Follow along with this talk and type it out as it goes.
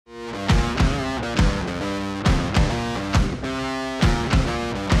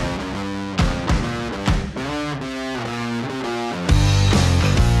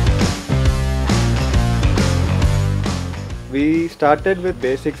started with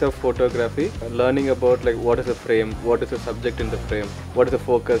basics of photography, learning about like what is a frame, what is the subject in the frame, what is the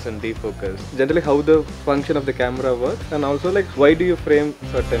focus and defocus, generally how the function of the camera works, and also like why do you frame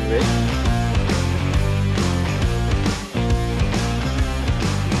certain way.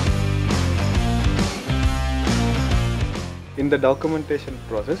 In the documentation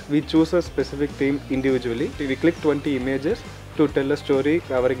process, we choose a specific theme individually. We click 20 images to tell a story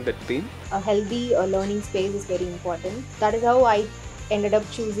covering that theme. A healthy learning space is very important. That is how I ended up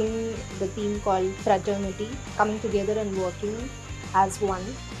choosing the theme called fraternity, coming together and working as one.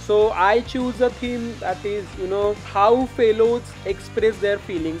 So I choose a theme that is, how fellows express their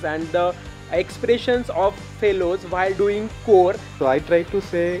feelings and the expressions of fellows while doing core. So I try to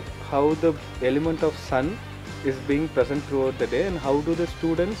say how the element of sun is being present throughout the day and how do the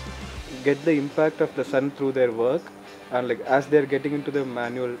students get the impact of the sun through their work, and like as they're getting into the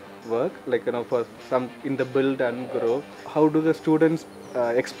manual work, like for some in the build and grow, how do the students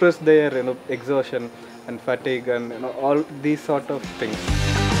express their exhaustion and fatigue and all these sort of things.